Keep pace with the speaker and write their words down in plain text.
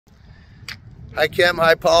Hi Kim,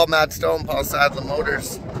 hi Paul, Matt Stone, Paul Sadler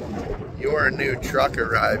Motors. Your new truck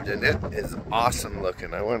arrived and it is awesome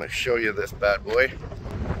looking. I want to show you this bad boy.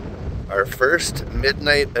 Our first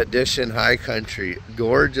Midnight Edition High Country.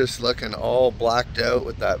 Gorgeous looking, all blacked out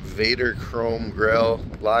with that Vader chrome grille,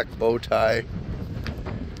 black bow tie.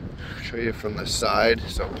 Show you from the side.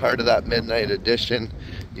 So part of that Midnight Edition,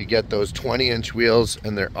 you get those 20-inch wheels,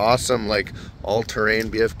 and they're awesome, like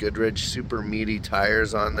all-terrain BF Goodrich super meaty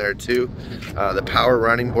tires on there too. The power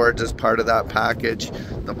running boards is part of that package.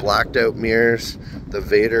 The blacked out mirrors, the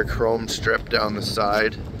Vader chrome strip down the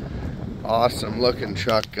side. Awesome looking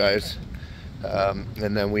truck, guys.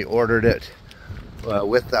 And then we ordered it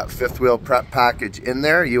with that fifth wheel prep package in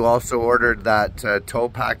there. You also ordered that tow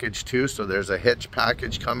package too, so there's a hitch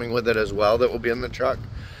package coming with it as well that will be in the truck.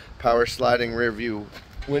 Power sliding rear view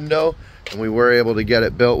window, and we were able to get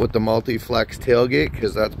it built with the multi-flex tailgate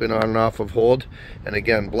because that's been on and off of hold. And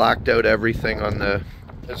again, blacked out everything on the,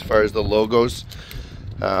 as far as the logos.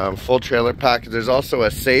 Full trailer package. There's also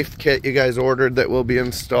a safe kit you guys ordered that will be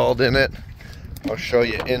installed in it. I'll show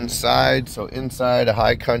you inside. So inside a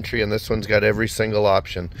High Country, and this one's got every single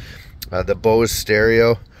option. The Bose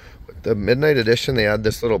stereo. With the Midnight Edition, they add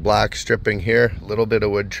this little black stripping here, a little bit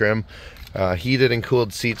of wood trim. Heated and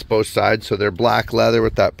cooled seats both sides, so they're black leather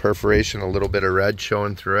with that perforation, a little bit of red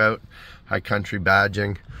showing throughout. High Country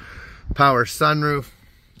badging. Power sunroof.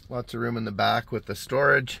 Lots of room in the back with the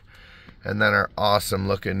storage. And then our awesome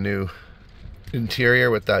looking new interior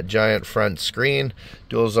with that giant front screen,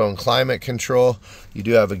 dual zone climate control. You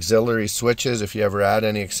do have auxiliary switches if you ever add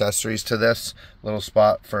any accessories to this. Little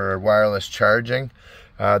spot for wireless charging.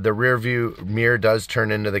 The rear view mirror does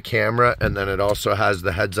turn into the camera, and then it also has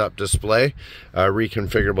the heads up display.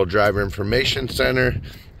 Reconfigurable driver information center,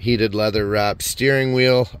 heated leather wrapped steering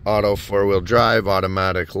wheel, auto 4-wheel drive,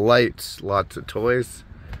 automatic lights, lots of toys.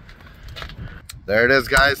 There it is,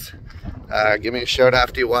 guys. Give me a shout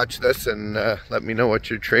after you watch this and let me know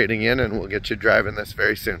what you're trading in, and we'll get you driving this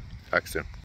very soon. Talk soon.